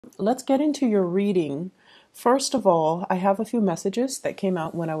Let's get into your reading. First of all, I have a few messages that came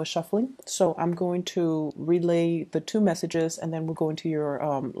out when I was shuffling. So I'm going to relay the two messages and then we'll go into your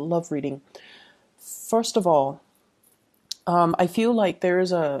love reading. First of all, I feel like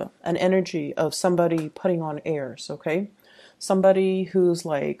there's an energy of somebody putting on airs, okay? Somebody who's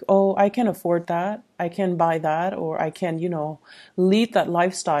like, oh, I can afford that, I can buy that, or I can, lead that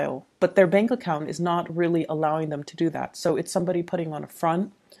lifestyle. But their bank account is not really allowing them to do that. So it's somebody putting on a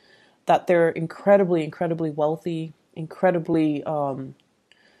front that they're incredibly, incredibly wealthy, incredibly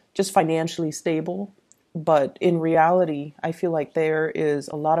just financially stable. But in reality, I feel like there is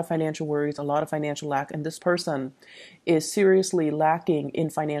a lot of financial worries, a lot of financial lack, and this person is seriously lacking in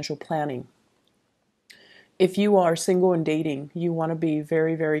financial planning. If you are single and dating, you want to be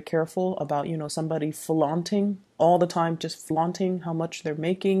very, very careful about, somebody flaunting all the time, just flaunting how much they're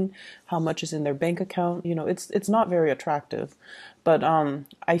making, how much is in their bank account. It's not very attractive. But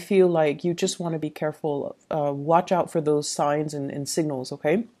I feel like you just want to be careful. Watch out for those signs and signals,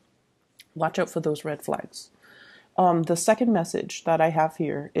 okay? Watch out for those red flags. The second message that I have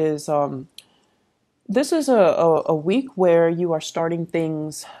here is this is a week where you are starting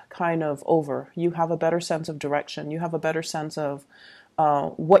things kind of over. You have a better sense of direction. You have a better sense of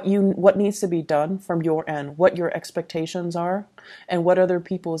what needs to be done from your end, what your expectations are, and what other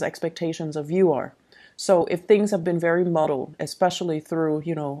people's expectations of you are. So if things have been very muddled, especially through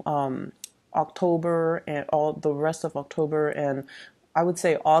October and all the rest of October, and I would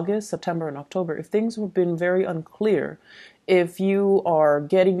say August, September, and October, if things have been very unclear, if you are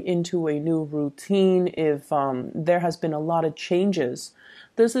getting into a new routine, if there has been a lot of changes,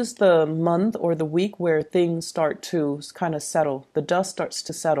 this is the month or the week where things start to kind of settle. The dust starts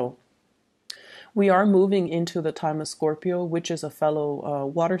to settle. We are moving into the time of Scorpio, which is a fellow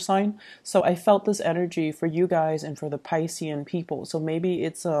water sign. So I felt this energy for you guys and for the Piscean people. So maybe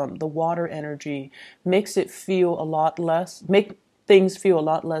it's the water energy makes it feel a lot less, make things feel a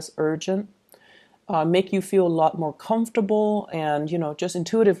lot less urgent. Make you feel a lot more comfortable, and just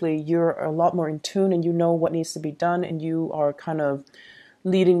intuitively you're a lot more in tune and you know what needs to be done and you are kind of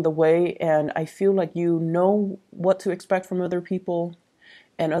leading the way. And I feel like you know what to expect from other people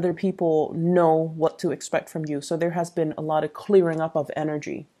and other people know what to expect from you. So there has been a lot of clearing up of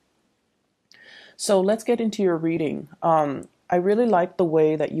energy. So let's get into your reading. I really like the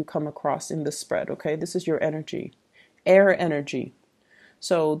way that you come across in this spread, okay? This is your energy, air energy.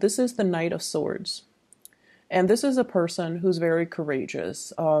 So this is the Knight of Swords. And this is a person who's very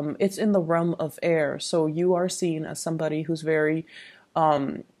courageous. It's in the realm of air. So you are seen as somebody who's very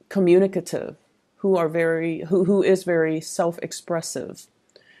communicative, who is very self-expressive.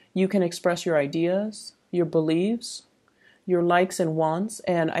 You can express your ideas, your beliefs, your likes and wants.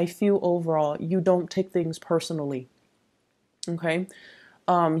 And I feel overall, you don't take things personally. Okay.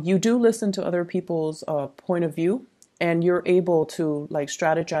 You do listen to other people's point of view, and you're able to like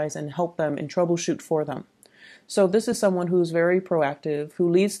strategize and help them and troubleshoot for them. So this is someone who's very proactive, who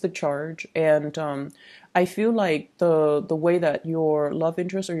leads the charge, and I feel like the way that your love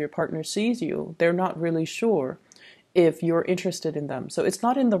interest or your partner sees you, they're not really sure if you're interested in them. So it's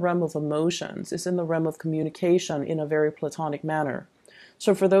not in the realm of emotions, it's in the realm of communication in a very platonic manner.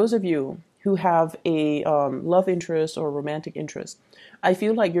 So for those of you who have a love interest or romantic interest, I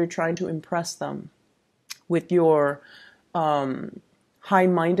feel like you're trying to impress them with your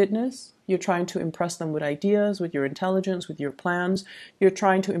high-mindedness. You're trying to impress them with ideas, with your intelligence, with your plans. You're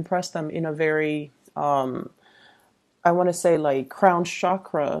trying to impress them in a very, I want to say like crown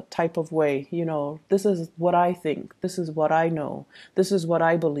chakra type of way. This is what I think. This is what I know. This is what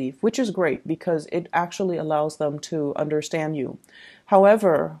I believe, which is great because it actually allows them to understand you.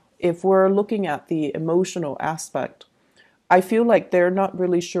 However, if we're looking at the emotional aspect, I feel like they're not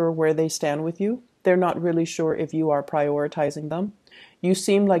really sure where they stand with you. They're not really sure if you are prioritizing them. You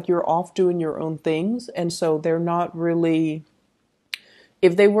seem like you're off doing your own things, and so they're not really,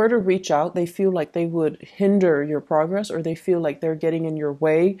 if they were to reach out, they feel like they would hinder your progress, or they feel like they're getting in your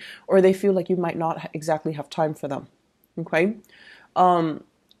way, or they feel like you might not exactly have time for them. Okay?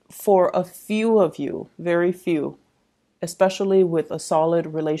 For a few of you, very few, especially with a solid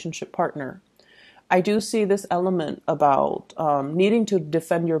relationship partner, I do see this element about needing to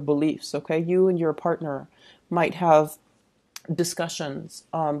defend your beliefs, okay? You and your partner might have discussions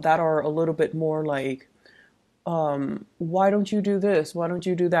that are a little bit more like, why don't you do this? Why don't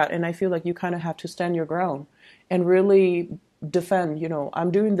you do that? And I feel like you kind of have to stand your ground and really defend,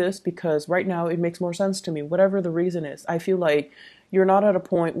 I'm doing this because right now it makes more sense to me, whatever the reason is. I feel like you're not at a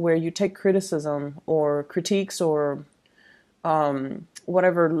point where you take criticism or critiques or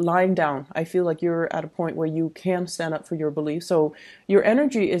whatever, lying down. I feel like you're at a point where you can stand up for your beliefs. So your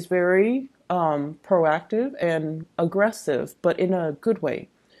energy is very proactive and aggressive, but in a good way.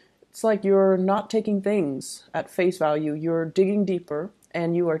 It's like you're not taking things at face value. You're digging deeper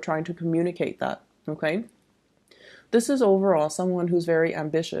and you are trying to communicate that. Okay. This is overall someone who's very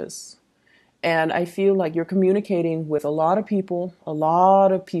ambitious. And I feel like you're communicating with a lot of people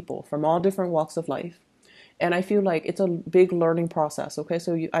from all different walks of life. And I feel like it's a big learning process. Okay.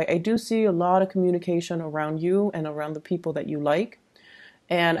 So I do see a lot of communication around you and around the people that you like.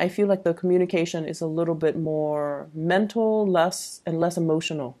 And I feel like the communication is a little bit more mental, less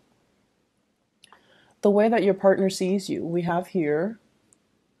emotional. The way that your partner sees you, we have here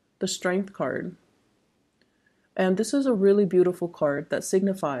the Strength card. And this is a really beautiful card that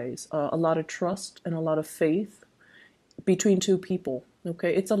signifies a lot of trust and a lot of faith between two people.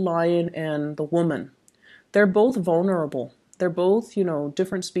 Okay, it's a lion and the woman. They're both vulnerable. They're both,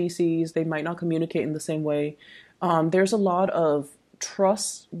 different species. They might not communicate in the same way. There's a lot of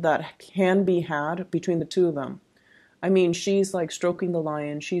trust that can be had between the two of them. I mean, she's like stroking the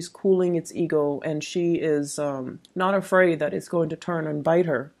lion, she's cooling its ego, and she is not afraid that it's going to turn and bite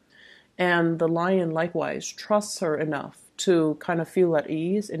her. And the lion likewise trusts her enough to kind of feel at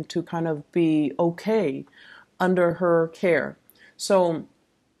ease and to kind of be okay under her care. So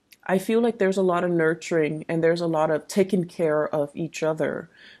I feel like there's a lot of nurturing and there's a lot of taking care of each other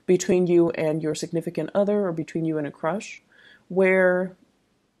between you and your significant other or between you and a crush, where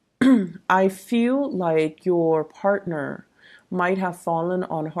I feel like your partner might have fallen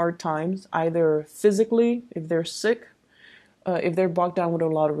on hard times, either physically, if they're sick, if they're bogged down with a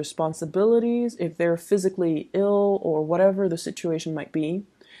lot of responsibilities, if they're physically ill, or whatever the situation might be.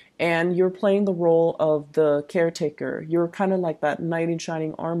 And you're playing the role of the caretaker. You're kind of like that knight in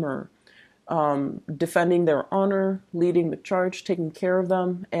shining armor, defending their honor, leading the charge, taking care of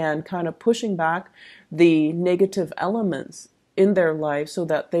them, and kind of pushing back the negative elements in their life so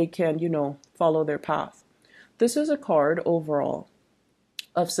that they can, follow their path. This is a card overall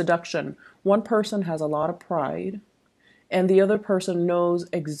of seduction. One person has a lot of pride, and the other person knows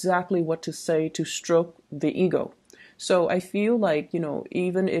exactly what to say to stroke the ego. So I feel like,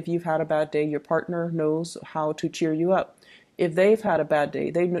 even if you've had a bad day, your partner knows how to cheer you up. If they've had a bad day,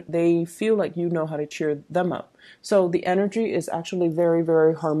 they feel like you know how to cheer them up. So the energy is actually very,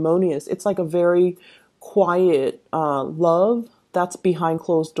 very harmonious. It's like a very quiet love that's behind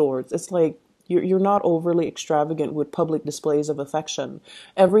closed doors. It's like you're not overly extravagant with public displays of affection.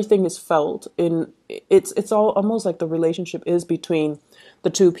 Everything is felt in it's all almost like the relationship is between the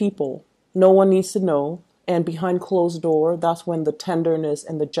two people. No one needs to know. And behind closed door, that's when the tenderness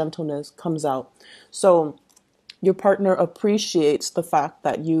and the gentleness comes out. So your partner appreciates the fact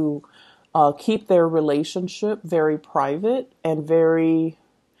that you keep their relationship very private and very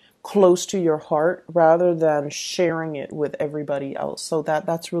close to your heart rather than sharing it with everybody else. So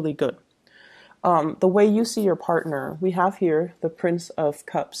that's really good. The way you see your partner, we have here the Prince of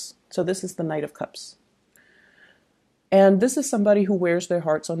Cups. So this is the Knight of Cups. And this is somebody who wears their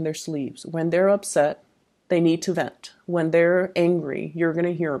hearts on their sleeves. When they're upset, they need to vent. When they're angry, you're going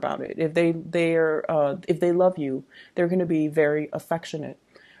to hear about it. If they love you, they're going to be very affectionate.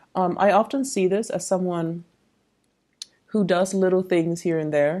 I often see this as someone who does little things here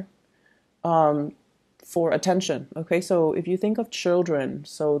and there for attention. Okay, so if you think of children,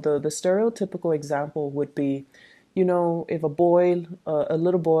 so the stereotypical example would be, if a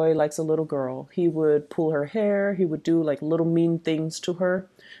little boy likes a little girl, he would pull her hair, he would do like little mean things to her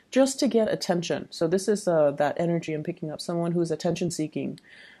just to get attention. So this is that energy I'm picking up, someone who's attention seeking.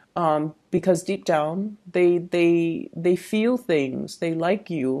 Because deep down, they feel things, they like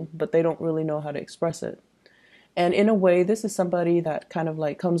you, but they don't really know how to express it. And in a way, this is somebody that kind of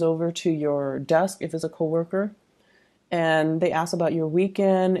like comes over to your desk if it's a coworker, and they ask about your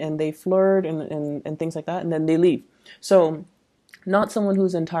weekend and they flirt and things like that, and then they leave. So not someone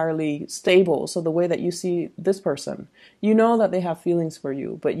who's entirely stable. So the way that you see this person, you know that they have feelings for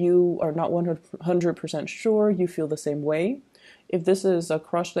you, but you are not 100% sure you feel the same way. If this is a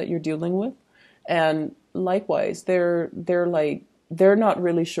crush that you're dealing with, and likewise, they're not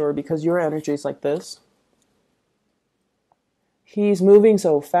really sure because your energy is like this. He's moving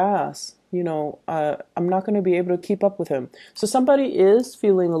so fast, I'm not going to be able to keep up with him. So somebody is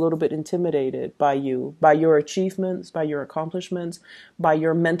feeling a little bit intimidated by you, by your achievements, by your accomplishments, by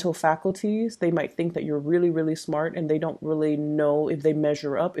your mental faculties. They might think that you're really, really smart and they don't really know if they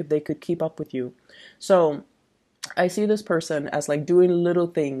measure up, if they could keep up with you. So I see this person as like doing little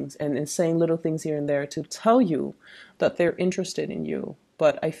things and saying little things here and there to tell you that they're interested in you.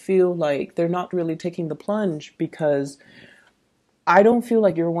 But I feel like they're not really taking the plunge because I don't feel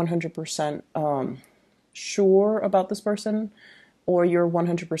like you're 100% sure about this person, or you're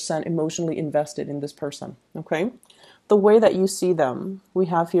 100% emotionally invested in this person, okay? The way that you see them, we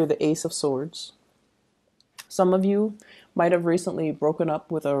have here the Ace of Swords. Some of you might have recently broken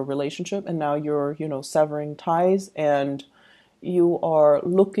up with a relationship and now you're, severing ties, and you are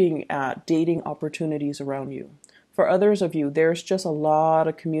looking at dating opportunities around you. For others of you, there's just a lot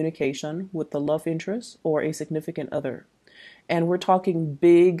of communication with the love interest or a significant other. And we're talking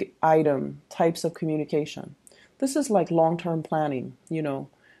big item types of communication. This is like long-term planning.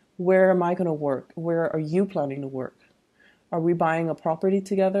 Where am I going to work? Where are you planning to work? Are we buying a property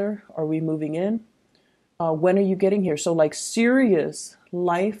together? Are we moving in? When are you getting here? So like serious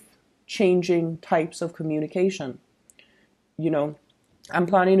life changing types of communication. You know, I'm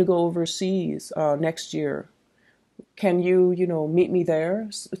planning to go overseas next year. Can you, meet me there?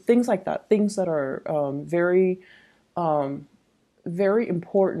 Things like that. Things that are very, very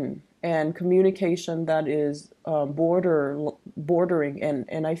important, and communication that is bordering.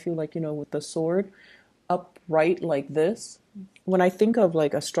 And I feel like, with the sword upright like this, when I think of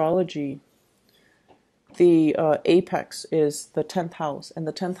like astrology, the apex is the 10th house, and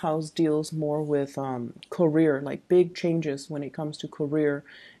the 10th house deals more with career, like big changes when it comes to career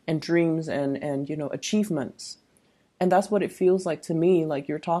and dreams and achievements. And that's what it feels like to me, like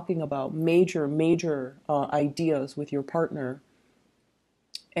you're talking about major ideas with your partner,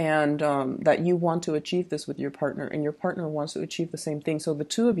 and that you want to achieve this with your partner, and your partner wants to achieve the same thing. So the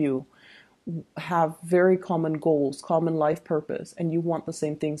two of you have very common goals, common life purpose, and you want the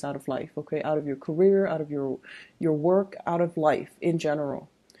same things out of life, okay? Out of your career, out of your work, out of life in general.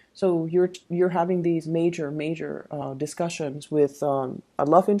 So you're having these major discussions with a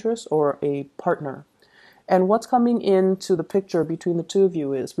love interest or a partner. And what's coming into the picture between the two of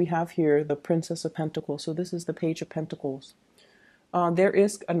you is we have here the Princess of Pentacles. So this is the Page of Pentacles. There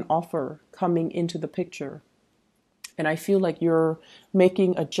is an offer coming into the picture. And I feel like you're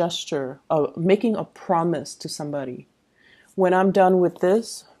making a gesture, making a promise to somebody. When I'm done with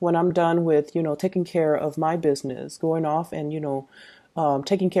this, when I'm done with, taking care of my business, going off and,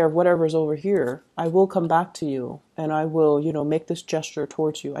 taking care of whatever's over here, I will come back to you and I will, make this gesture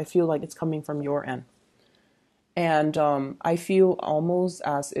towards you. I feel like it's coming from your end. And I feel almost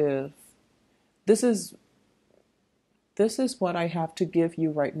as if this is what I have to give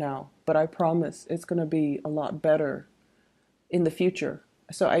you right now, but I promise it's going to be a lot better in the future.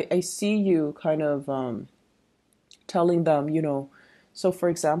 So I see you kind of telling them, so for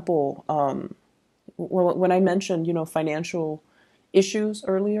example, when I mentioned, financial issues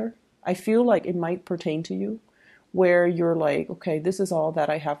earlier, I feel like it might pertain to you, where you're like, okay, this is all that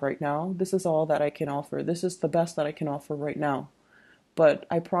I have right now. This is all that I can offer. This is the best that I can offer right now. But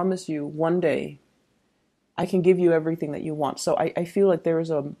I promise you, one day, I can give you everything that you want. So I feel like there is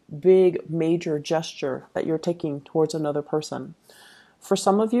a big, major gesture that you're taking towards another person. For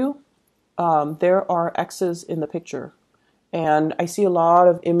some of you, there are exes in the picture. And I see a lot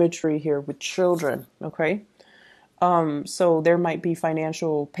of imagery here with children, okay? So there might be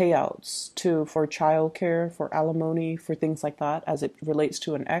financial payouts for childcare, for alimony, for things like that as it relates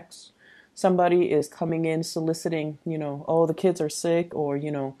to an ex. Somebody is coming in soliciting, oh, the kids are sick, or,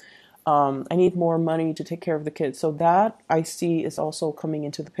 I need more money to take care of the kids. So that I see is also coming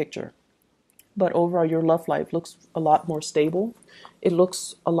into the picture. But overall, your love life looks a lot more stable. It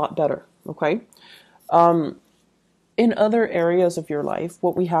looks a lot better, okay? In other areas of your life,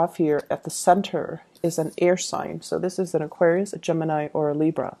 what we have here at the center is an air sign. So this is an Aquarius, a Gemini, or a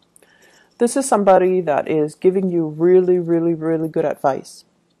Libra. This is somebody that is giving you really good advice.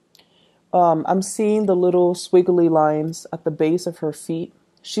 I'm seeing the little squiggly lines at the base of her feet.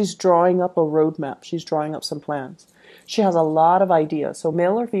 She's drawing up a roadmap. She's drawing up some plans. She has a lot of ideas. So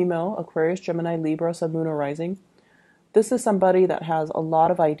male or female, Aquarius, Gemini, Libra, Sun, Moon, or Rising. This is somebody that has a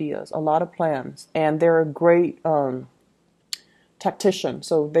lot of ideas, a lot of plans, and they're a great tactician.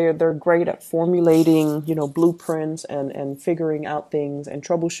 So they're great at formulating, blueprints and figuring out things and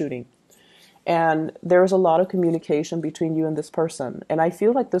troubleshooting. And there's a lot of communication between you and this person. And I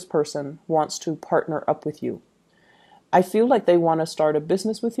feel like this person wants to partner up with you. I feel like they want to start a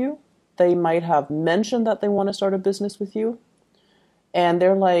business with you. They might have mentioned that they want to start a business with you. And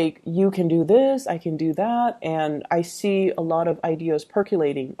they're like, you can do this, I can do that. And I see a lot of ideas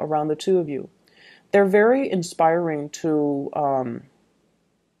percolating around the two of you. They're very inspiring to,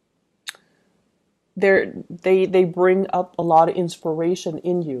 they bring up a lot of inspiration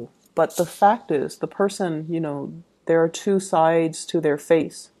in you. But the fact is, the person, there are two sides to their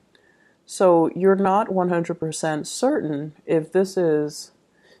face. So you're not 100% certain if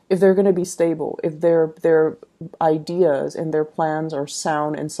if they're going to be stable, if their ideas and their plans are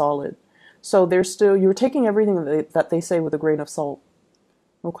sound and solid. So they're still, you're taking everything that they say with a grain of salt.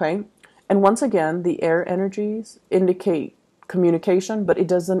 Okay. And once again, the air energies indicate communication, but it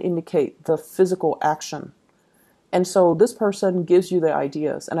doesn't indicate the physical action. And so this person gives you the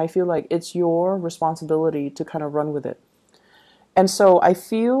ideas, and I feel like it's your responsibility to kind of run with it. And so I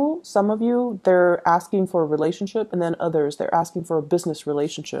feel some of you, they're asking for a relationship, and then others, they're asking for a business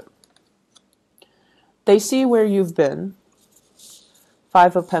relationship. They see where you've been.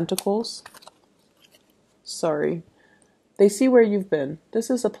 Five of Pentacles. Sorry. They see where you've been. This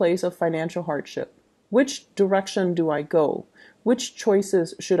is a place of financial hardship. Which direction do I go? Which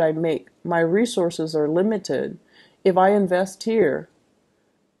choices should I make? My resources are limited. If I invest here,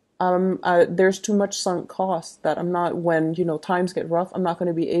 there's too much sunk cost that I'm not, when, times get rough, I'm not going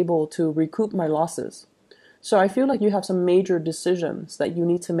to be able to recoup my losses. So I feel like you have some major decisions that you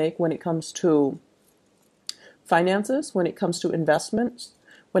need to make when it comes to finances, when it comes to investments,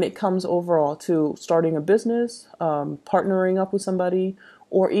 when it comes overall to starting a business, partnering up with somebody,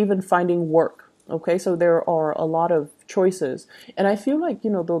 or even finding work. Okay, so there are a lot of choices. And I feel like, the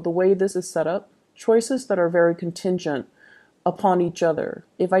way this is set up, choices that are very contingent upon each other.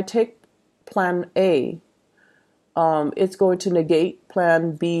 If I take plan A, it's going to negate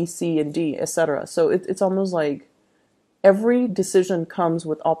plan B, C, and D, etc. So it's almost like every decision comes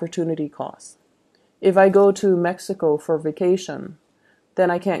with opportunity costs. If I go to Mexico for vacation,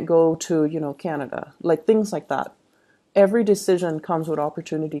 then I can't go to, Canada, like things like that. Every decision comes with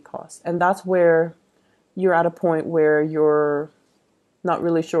opportunity costs. And that's where you're at a point where you're not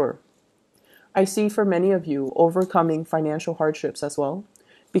really sure. I see for many of you overcoming financial hardships as well,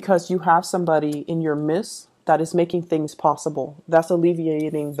 because you have somebody in your midst that is making things possible. That's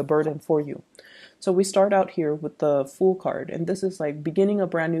alleviating the burden for you. So we start out here with the Fool card, and this is like beginning a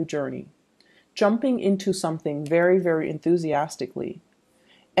brand new journey, jumping into something very, very enthusiastically.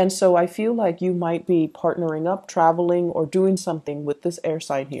 And so I feel like you might be partnering up, traveling, or doing something with this air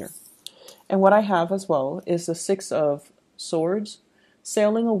sign here. And what I have as well is the Six of Swords,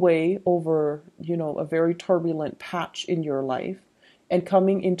 sailing away over, a very turbulent patch in your life and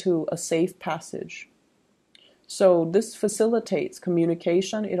coming into a safe passage. So this facilitates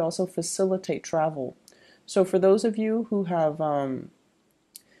communication. It also facilitates travel. So for those of you who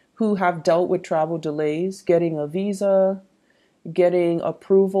have dealt with travel delays, getting a visa, getting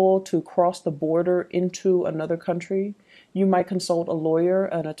approval to cross the border into another country, you might consult a lawyer,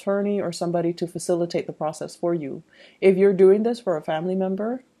 an attorney, or somebody to facilitate the process for you. If you're doing this for a family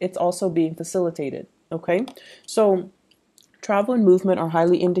member, it's also being facilitated. Okay, so travel and movement are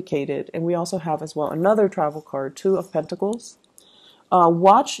highly indicated. And we also have as well another travel card, Two of Pentacles.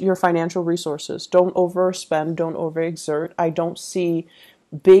 Watch your financial resources. Don't overspend, don't overexert. I don't see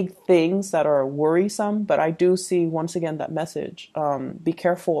big things that are worrisome, but I do see, once again, that message. Be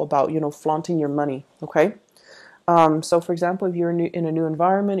careful about, flaunting your money. Okay. So for example, if you're in a new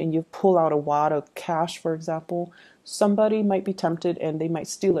environment and you pull out a wad of cash, for example, somebody might be tempted and they might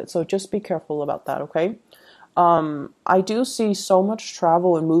steal it. So just be careful about that. Okay. I do see so much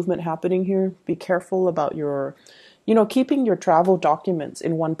travel and movement happening here. Be careful about your, keeping your travel documents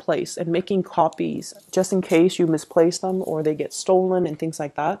in one place and making copies just in case you misplace them or they get stolen and things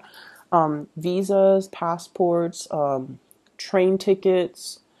like that. Visas, passports, train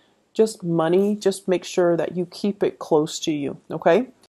tickets, just money. Just make sure that you keep it close to you. Okay.